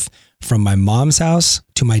forth from my mom's house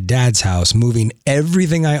to my dad's house, moving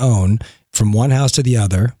everything I own from one house to the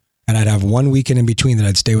other. And I'd have 1 weekend in between that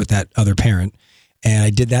I'd stay with that other parent. And I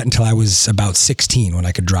did that until I was about 16 when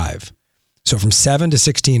I could drive. So from 7 to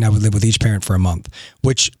 16, I would live with each parent for a month,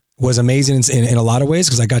 which was amazing in a lot of ways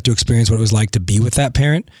because I got to experience what it was like to be with that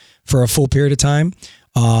parent for a full period of time.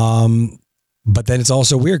 But then it's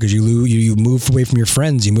also weird because you move away from your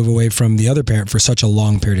friends, you move away from the other parent for such a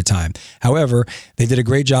long period of time. However, they did a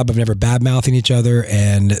great job of never bad-mouthing each other,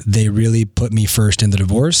 and they really put me first in the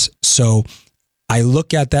divorce. So I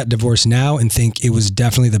look at that divorce now and think it was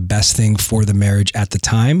definitely the best thing for the marriage at the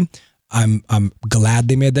time. I'm glad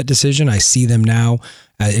they made that decision. I see them now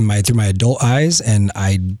through my adult eyes, and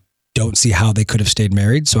I don't see how they could have stayed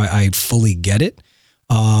married. So I fully get it.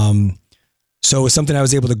 So it was something I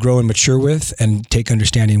was able to grow and mature with and take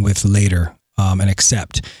understanding with later and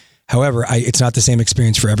accept. However, it's not the same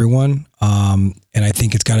experience for everyone. And I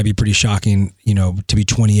think it's got to be pretty shocking, to be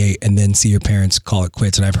 28 and then see your parents call it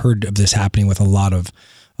quits. And I've heard of this happening with a lot of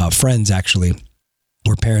friends, actually,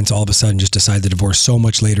 where parents all of a sudden just decide to divorce so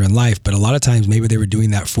much later in life. But a lot of times maybe they were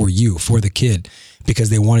doing that for you, for the kid,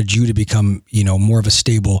 because they wanted you to become, more of a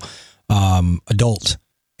stable adult.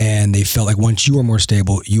 And they felt like once you were more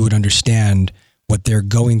stable, you would understand what they're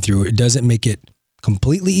going through. It doesn't make it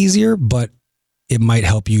completely easier, but it might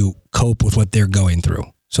help you cope with what they're going through.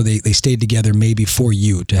 So they stayed together maybe for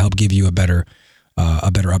you to help give you a better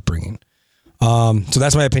upbringing. So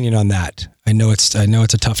that's my opinion on that. I know it's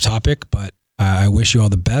a tough topic, but I wish you all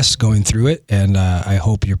the best going through it. And I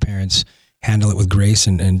hope your parents handle it with grace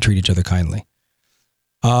and treat each other kindly.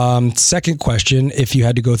 Second question, if you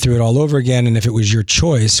had to go through it all over again, and if it was your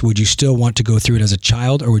choice, would you still want to go through it as a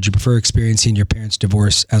child, or would you prefer experiencing your parents'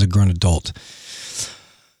 divorce as a grown adult?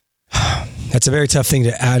 That's a very tough thing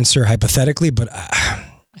to answer hypothetically, but I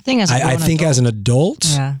think as an adult,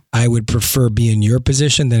 I would prefer being in your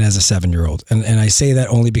position than as a 7-year-old. And I say that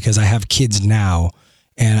only because I have kids now,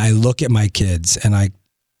 and I look at my kids, and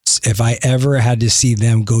if I ever had to see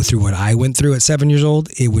them go through what I went through at 7 years old,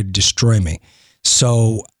 it would destroy me.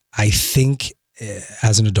 So I think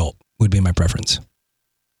as an adult would be my preference.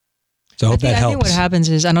 So I hope that helps. I think what happens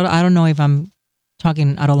is, I don't know if I'm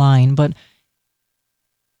talking out of line,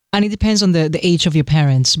 and it depends on the age of your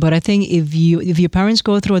parents. But I think if your parents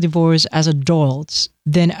go through a divorce as adults,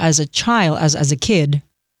 then as a child, as a kid,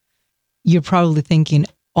 you're probably thinking,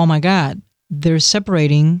 oh my God, they're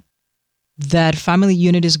separating. that family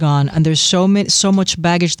unit is gone, and there's so much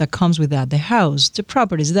baggage that comes with that, the house, the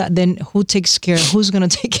properties, that then who's going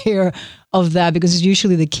to take care of that? Because it's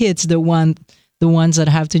usually the kids, the ones that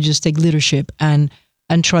have to just take leadership and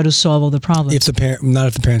try to solve all the problems. If the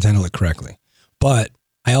parents handle it correctly. But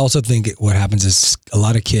I also think what happens is a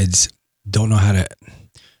lot of kids don't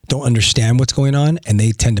understand what's going on, and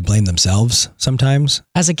they tend to blame themselves sometimes.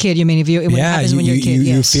 As a kid, you mean, when it happens when you're a kid,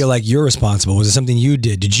 you feel like you're responsible. Was it something you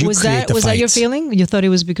did? Did you create the fights? Was that your feeling? You thought it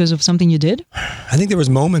was because of something you did? I think there was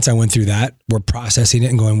moments I went through that, were processing it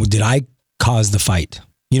and going, well, did I cause the fight?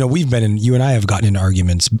 You and I have gotten into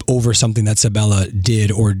arguments over something that Sabella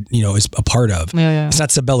did or, is a part of. Yeah. It's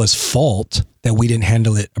not Sabella's fault that we didn't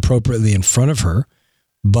handle it appropriately in front of her,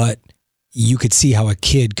 but you could see how a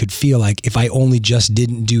kid could feel like if I only just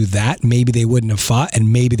didn't do that, maybe they wouldn't have fought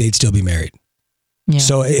and maybe they'd still be married. Yeah.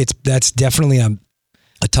 So that's definitely a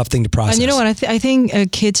tough thing to process. And you know what? I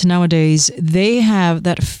think kids nowadays, they have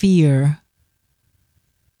that fear.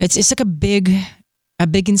 It's like a big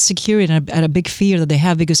insecurity and a big fear that they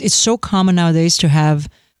have, because it's so common nowadays to have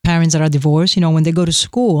parents that are divorced. When they go to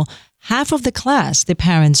school, half of the class, the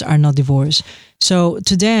parents are not divorced. So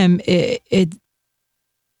to them,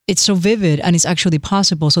 it's so vivid, and it's actually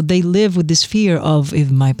possible. So they live with this fear of,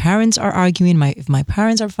 if my parents are arguing, if my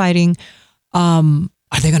parents are fighting, are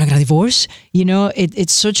they going to get a divorce?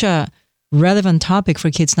 It's such a relevant topic for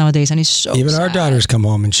kids nowadays, and it's so even sad. Our daughters come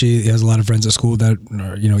home, and she has a lot of friends at school that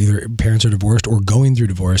are, either parents are divorced or going through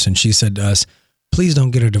divorce, and she said to us, please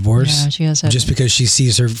don't get a divorce. Yeah, she has said just that. because she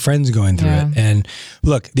sees her friends going through it. And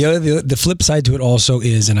look, the flip side to it also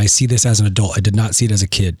is, and I see this as an adult, I did not see it as a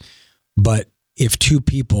kid, but if two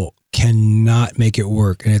people cannot make it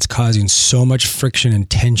work and it's causing so much friction and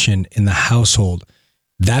tension in the household,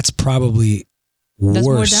 that's probably worse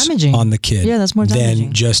more damaging on the kid that's more damaging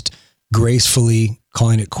than just gracefully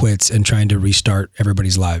calling it quits and trying to restart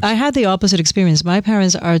everybody's lives. I had the opposite experience. My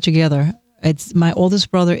parents are together. My oldest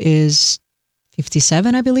brother is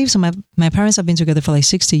 57, I believe. So my parents have been together for like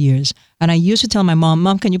 60 years. And I used to tell my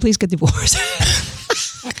mom, can you please get divorced?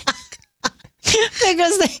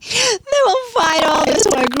 Because they will fight all this.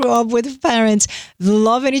 So I grew up with parents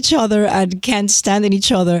loving each other and can't stand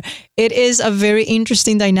each other. It is a very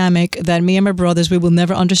interesting dynamic that me and my brothers, we will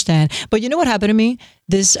never understand. But you know what happened to me?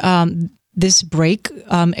 This break,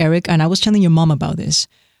 Eric, and I was telling your mom about this.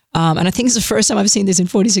 And I think it's the first time I've seen this in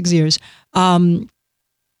 46 years.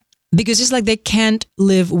 Because it's like they can't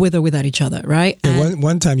live with or without each other, right? Yeah,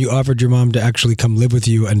 one time you offered your mom to actually come live with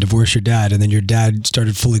you and divorce your dad, and then your dad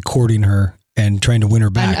started fully courting her and trying to win her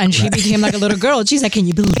back. And she became like a little girl. She's like, can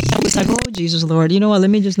you believe it? I was like, oh, Jesus, Lord. You know what? Let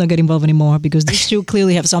me just not get involved anymore, because these two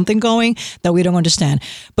clearly have something going that we don't understand.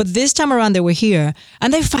 But this time around, they were here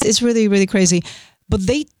and they fight. It's really, really crazy. But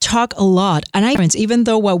they talk a lot. And even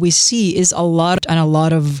though what we see is a lot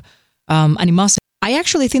of animosity, I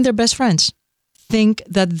actually think they're best friends. Think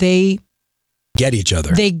that they get each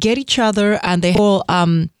other. They get each other, and they whole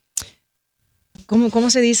 ¿cómo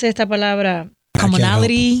se dice esta palabra?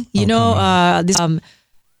 Commonality, this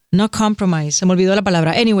not compromise. Se me olvidó la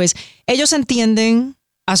palabra. Anyways, ellos se entienden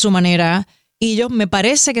a su manera, y ellos me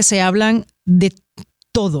parece que se hablan de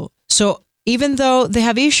todo. So even though they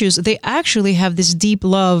have issues, they actually have this deep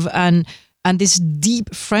love and this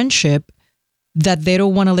deep friendship that they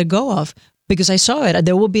don't want to let go of. Because I saw it.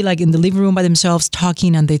 They will be like in the living room by themselves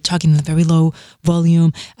talking, and they talk in a very low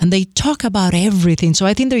volume, and they talk about everything. So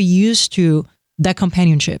I think they're used to that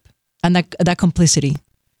companionship and that complicity.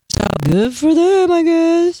 So good for them, I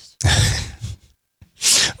guess.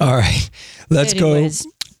 All right. Let's go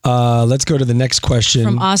to the next question.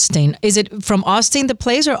 From Austin. Is it from Austin, the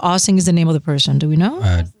place, or Austin is the name of the person? Do we know?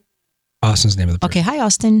 Austin's name of the person. Okay, hi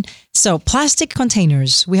Austin. So plastic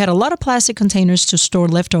containers. We had a lot of plastic containers to store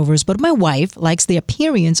leftovers, but my wife likes the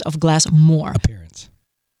appearance of glass more. Appearance.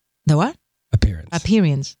 The what?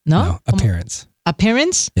 Appearance. No, appearance.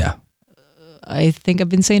 Appearance? Yeah. I think I've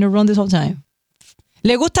been saying it wrong this whole time.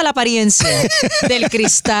 Le gusta la apariencia del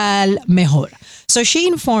cristal mejor. So she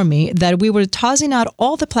informed me that we were tossing out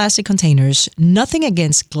all the plastic containers. Nothing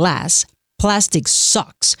against glass. Plastic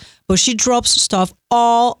sucks. But she drops stuff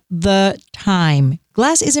all the time.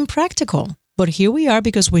 Glass is impractical. But here we are,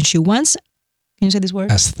 because when she wants, can you say this word?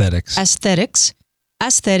 Aesthetics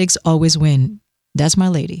always win. That's my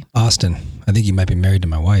lady. Austin, I think you might be married to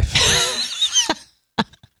my wife.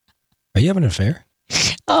 Are you having an affair?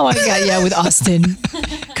 Oh my God, yeah, with Austin.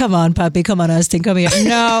 Come on, puppy. Come on, Austin. Come here.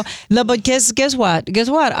 No, but guess what? Guess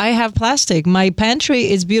what? I have plastic. My pantry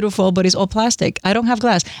is beautiful, but it's all plastic. I don't have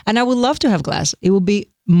glass. And I would love to have glass. It would be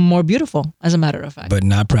more beautiful, as a matter of fact. But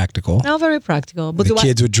not practical. Not very practical. But the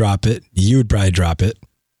kids would drop it. You would probably drop it.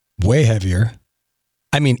 way heavier.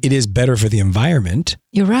 I mean, it is better for the environment.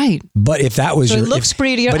 You're right. But if that was So your, it looks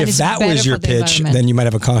prettier. But and if it's that better was your for the pitch, environment. then you might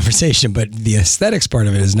have a conversation. But the aesthetics part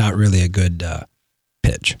of it is not really a good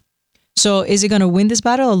pitch. So is he going to win this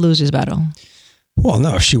battle or lose this battle? Well,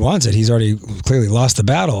 no, if she wants it, he's already clearly lost the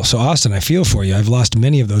battle. So Austin, I feel for you. I've lost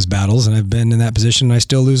many of those battles, and I've been in that position, and I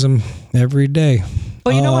still lose them every day.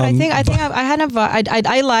 But you know what? I think I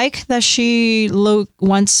like that she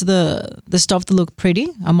wants the stuff to look pretty.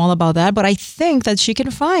 I'm all about that. But I think that she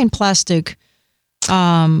can find plastic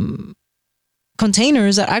containers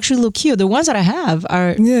that actually look cute. The ones that I have are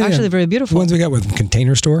actually very beautiful. The ones we got with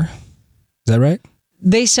Container Store. Is that right?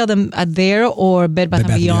 They sell them at there or Bed Bath &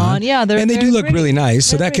 Beyond. Yeah, and they do look pretty. really nice.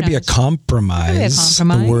 So that could be a compromise.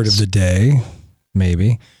 The word of the day,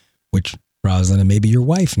 maybe, which Rosalind and maybe your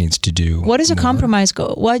wife needs to do. What is a compromise?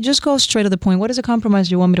 Just go straight to the point. What is a compromise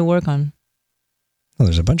you want me to work on? Well,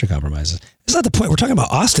 there's a bunch of compromises. That's not the point. We're talking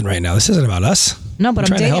about Austin right now. This isn't about us. No,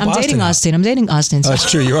 but I'm dating Austin. I'm dating Austin. So. Oh, that's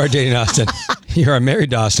true. You are dating Austin. You are married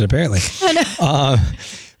to Austin, apparently. I know.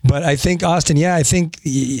 But I think Austin,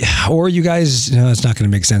 or you guys, it's not going to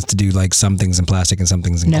make sense to do like some things in plastic and some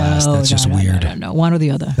things in glass. That's just weird. No, one or the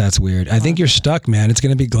other. That's weird. I think you're stuck, man. It's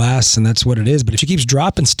going to be glass and that's what it is. But if she keeps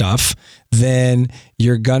dropping stuff, then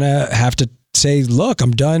you're going to have to say, look, I'm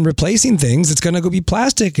done replacing things. It's going to go be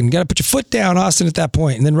plastic and you got to put your foot down, Austin, at that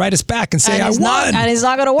point, and then write us back and say, I won. And it's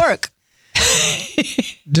not going to work.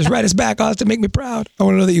 Just write us back, Austin. Make me proud. I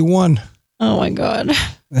want to know that you won. Oh my God.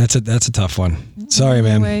 That's a tough one. Sorry,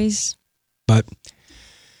 man. Anyways. But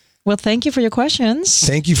well, thank you for your questions.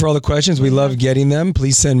 Thank you for all the questions. We love getting them.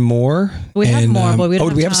 Please send more. We have more, but we don't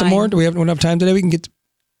have do we have some more? Do we have enough time today? We can get.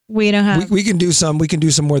 We don't have. We can do some. We can do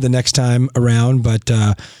some more the next time around. But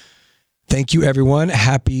thank you, everyone.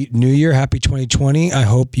 Happy New Year. Happy 2020. I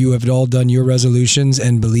hope you have all done your resolutions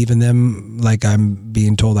and believe in them like I'm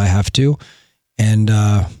being told I have to. And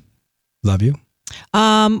love you.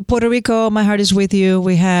 Puerto Rico, my heart is with you.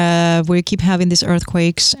 We keep having these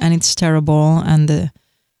earthquakes and it's terrible, and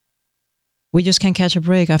we just can't catch a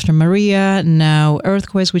break after Maria. Now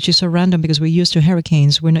earthquakes, which is so random because we're used to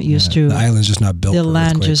hurricanes. We're not used to the island's just not built. The for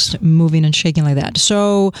land earthquakes. just moving and shaking like that.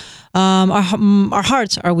 So our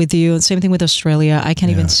hearts are with you. Same thing with Australia. I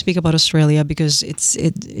can't even speak about Australia because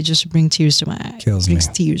it just brings tears to my eyes. Brings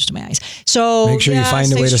tears to my eyes. So make sure you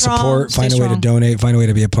find a way to support, find a way to donate, find a way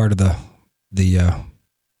to be a part of the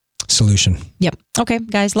solution. Yep. Okay,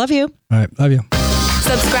 guys, love you. All right, love you.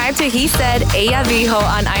 Subscribe to He Said Ella Dijo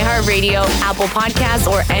on iHeartRadio, Apple Podcasts,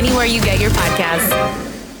 or anywhere you get your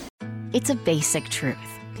podcasts. It's a basic truth.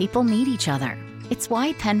 People need each other. It's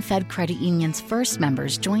why PenFed Credit Union's first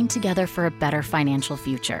members joined together for a better financial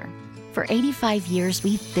future. For 85 years,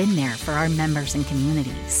 we've been there for our members and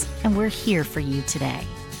communities, and we're here for you today.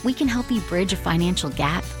 We can help you bridge a financial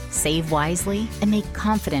gap, save wisely, and make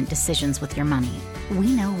confident decisions with your money. We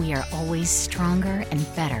know we are always stronger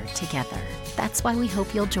and better together. That's why we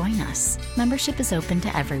hope you'll join us. Membership is open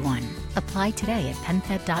to everyone. Apply today at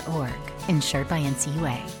penfed.org. Insured by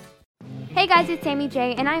NCUA. Hey guys, it's Sammy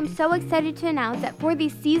J, and I am so excited to announce that for the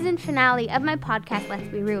season finale of my podcast, Let's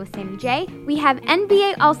Be Real with Sammy J, we have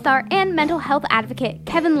NBA All-Star and mental health advocate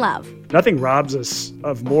Kevin Love. Nothing robs us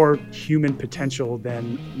of more human potential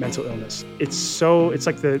than mental illness. It's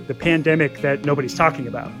like the pandemic that nobody's talking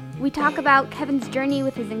about. We talk about Kevin's journey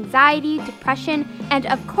with his anxiety, depression, and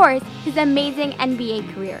of course, his amazing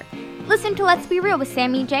NBA career. Listen to Let's Be Real with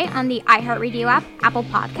Sammy J on the iHeartRadio app, Apple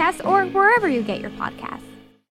Podcasts, or wherever you get your podcasts.